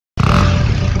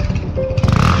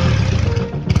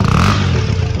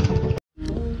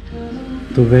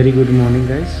तो very good morning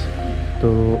guys. तो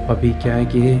अभी क्या है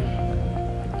कि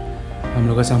हम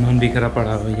लोग का सामान बिखरा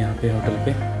पड़ा हुआ है यहाँ पे होटल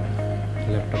पे।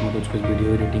 लैपटॉप में कुछ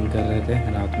वीडियो एडिटिंग कर रहे थे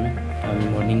रात में, अभी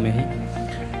मॉर्निंग में ही।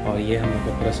 और ये हम लोग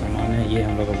का पूरा सामान है, ये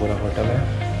हम लोग का पूरा होटल है।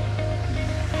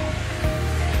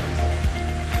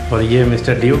 और ये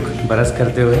मिस्टर ड्यूक ब्रश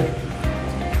करते हुए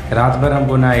रात भर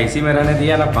हमको ना एसी में रहने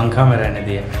दिया ना पंखा में रहने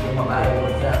दिया।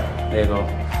 देखो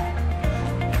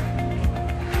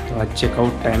तो आज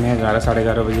चेकआउट टाइम है 11 साढ़े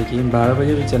 11 बजे की। 12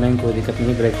 बजे भी चलेंगे, कोई दिक्कत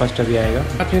नहीं, ब्रेकफास्ट अभी आएगा।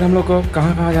 फिर हम लोग को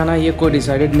कहाँ कहाँ जाना है ये कोई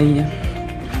डिसाइडेड नहीं है,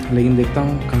 लेकिन देखता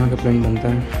हूँ कहाँ का प्लान बनता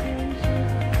है।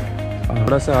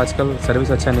 थोड़ा सा आजकल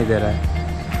सर्विस अच्छा नहीं दे रहा है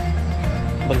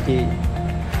बल्कि।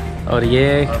 और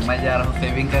ये और मैं जा रहा हूँ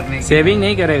सेविंग करने। सेविंग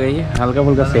नहीं करेगा ये, हल्का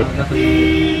फुल्का सेव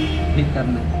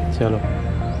करना। चलो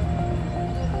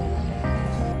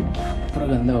थोड़ा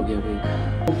गंदा हो गया अभी।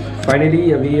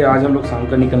 फाइनली अभी आज हम लोग शाम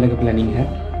को निकलने का प्लानिंग है,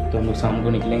 तो हम लोग शाम को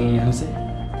निकलेंगे यहाँ से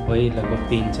वही लगभग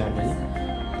 3-4 बजे।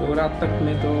 तो रात तक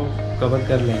में तो कवर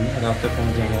कर लेंगे, रात तक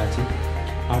पहुँच जाएंगे रांची।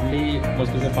 हार्डली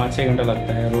मुश्किल से 5-6 घंटा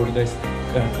लगता है। रोड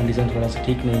का कंडीशन थोड़ा सा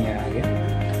ठीक नहीं है, आगे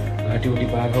घाटी उटी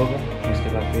पार होगा, उसके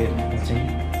बाद फिर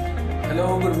पहुँचेंगे। Hello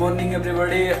good morning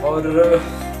everybody. और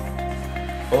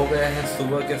हो गए हैं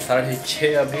सुबह के 6:30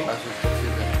 अभी।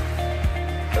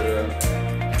 और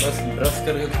बस ब्रश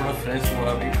करके थोड़ा फ्रेश हुआ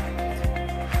अभी।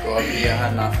 तो अभी यहाँ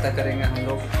नाश्ता करेंगे हम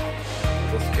लोग,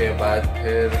 उसके बाद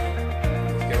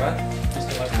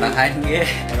नहाएंगे,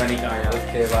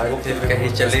 उसके बाद फिर कहीं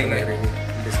चलेंगे।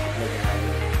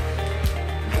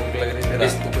 भूख लग रही थी,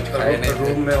 रात को कुछ खाए नहीं।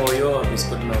 रूम में ओयो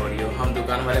बिस्कुट में ओरियो। हम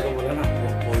दुकान वाले को बोला ना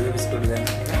ओयो बिस्कुट देना।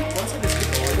 कौन सा बिस्कुट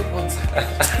ओयो कौन सा?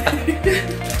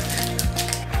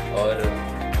 और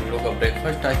हम लोग का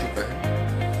ब्रेकफास्ट आ चुका है।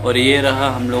 और ये रहा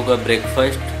हम लोग का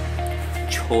ब्रेकफास्ट,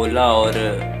 छोला और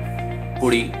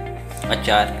पूड़ी,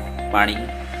 अचार, पानी।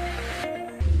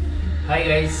 Hi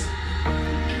guys.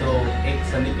 तो एक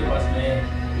सनी के पास में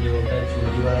ये होता है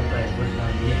छोटी वाला प्राइवेट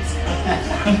काम है।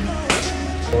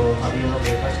 तो अभी हम लोग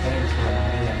ब्रेकफास्ट करें, उसके बाद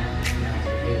आने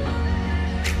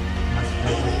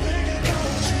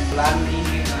प्लान नहीं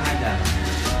है कहाँ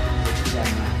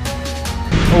जाना।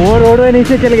 वो रोड में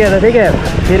नीचे चल गया था, ठीक है।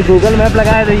 फिर गूगल मैप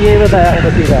लगाया तो ये बताया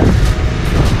बच्ची का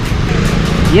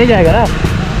ये जाएगा ना।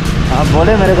 आप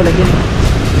बोले मेरे को, लेकिन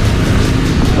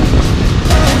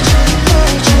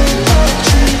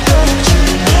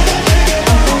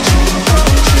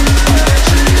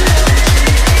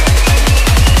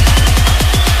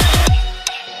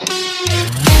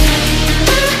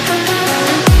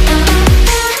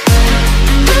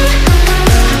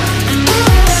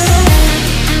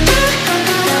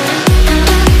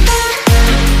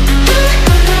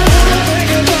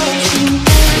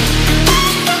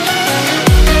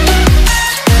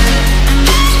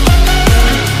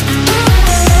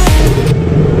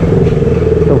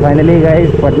फाइनली गाइस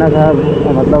पटना साहब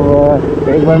मतलब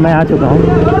एक बार मैं आ चुका हूँ।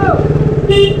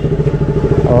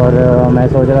 और मैं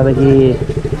सोच रहा था कि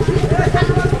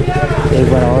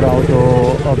एक बार और आऊँ, तो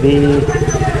अभी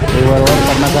एक बार और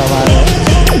पटना साहब आ रहे हैं।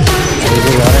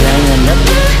 अभी घर जाएंगे अंदर।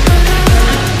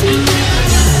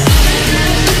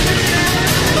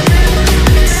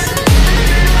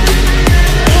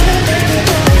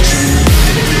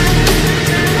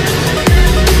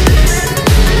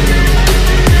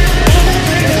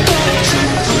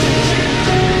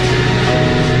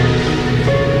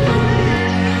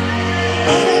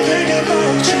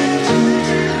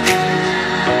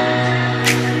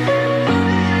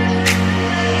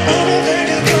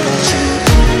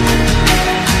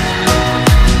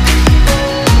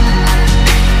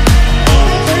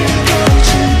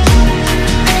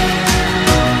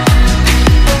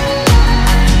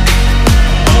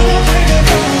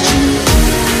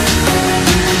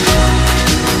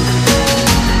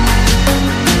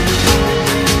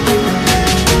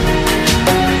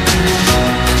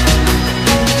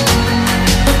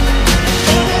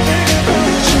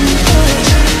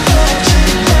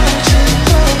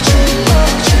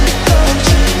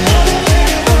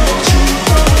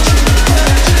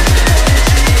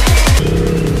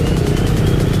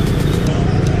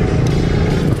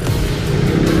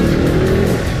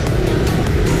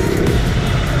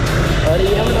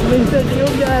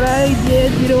 Mr.Duke जा रहा है, ये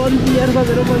 01 CR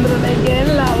 015 लेके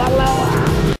लावा लावा।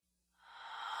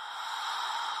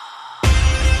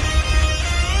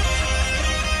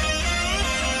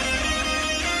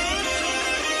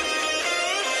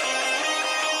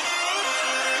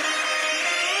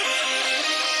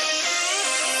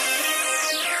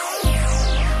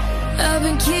 I've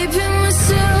been keeping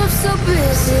myself so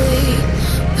busy,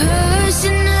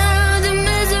 pushing out the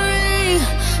misery,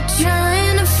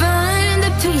 trying to find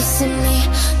the peace in me.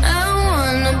 I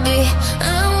wanna be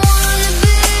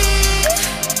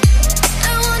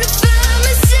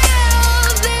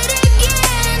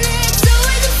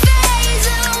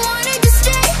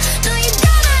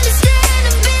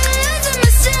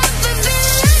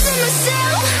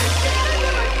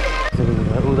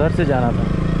उधर से जाना था।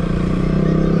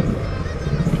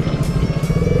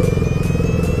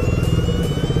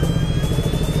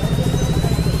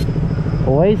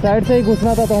 वही साइड से ही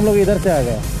घुसना था तो हम लोग इधर से आ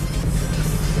गए।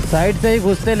 साइड से ही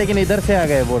घुसते लेकिन इधर से आ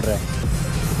गए बोल रहे हैं।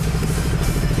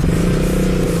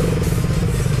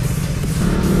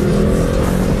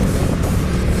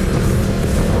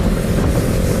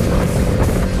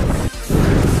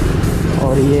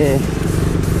 और ये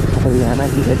हरियाणा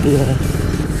की गड्डी है,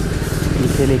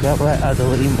 पीछे लिखा हुआ है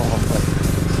अधूरी मोहब्बत।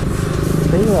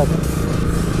 सही बात है।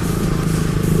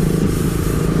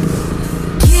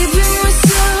 Keeping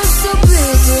myself so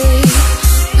busy,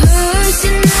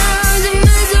 pushing out the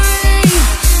misery,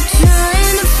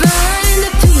 trying to find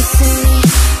the peace in me.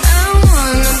 I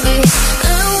wanna be,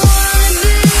 I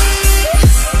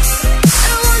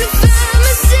wanna find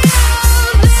myself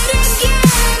better again.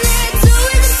 It's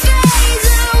always a phase.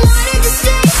 I wanted to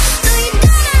stay, no you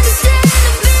don't understand.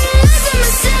 I've been losing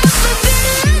myself, I've been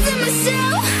losing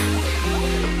myself.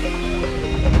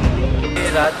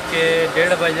 रात के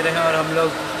 1:30 बज रहे हैं और हम लोग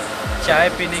चाय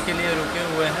पीने के लिए रुके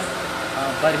हुए हैं।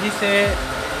 बरही से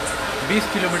 20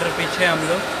 किलोमीटर पीछे हम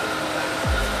लोग,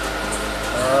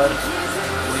 और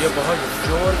मुझे बहुत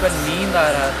जोर का नींद आ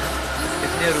रहा था,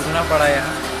 इसलिए रुकना पड़ा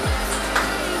यहाँ।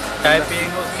 चाय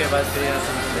पियेंगे उसके बाद फिर यहाँ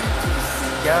से निकलेंगे।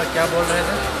 क्या बोल रहे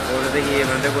थे? बोल रहे थे कि ये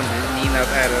बंदे को नींद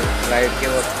आता है राइड के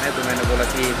वक्त में, तो मैंने बोला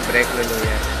कि ब्रेक ले लो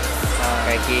यार। हाँ,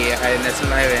 कि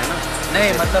नेशनल हाईवे है ना।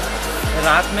 नहीं मतलब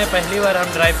रात में पहली बार हम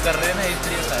ड्राइव कर रहे हैं ना,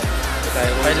 इसलिए शायद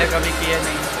पहले कभी किया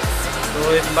नहीं, तो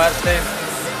इस बात से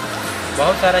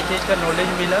बहुत सारा चीज़ का नॉलेज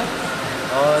मिला।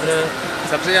 और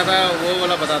सबसे ज़्यादा वो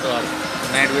वाला बता दो आप,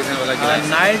 नाइट विजन वाला ग्लास।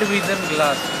 नाइट विजन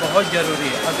ग्लास बहुत ज़रूरी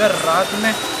है। अगर रात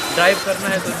में ड्राइव करना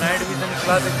है तो नाइट विजन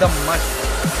ग्लास एकदम मस्त है।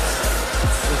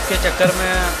 उसके चक्कर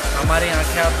में हमारी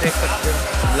आंखें आप देख सकते हो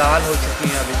लाल हो चुकी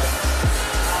हैं अभी तक।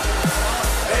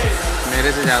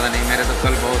 मेरे से ज़्यादा नहीं, मेरे तो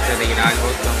कल बहुत थे लेकिन आज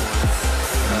बहुत कम हुआ।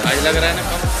 आज लग रहा है ना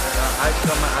कम। आज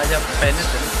कम, आज आप पहने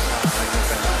थे।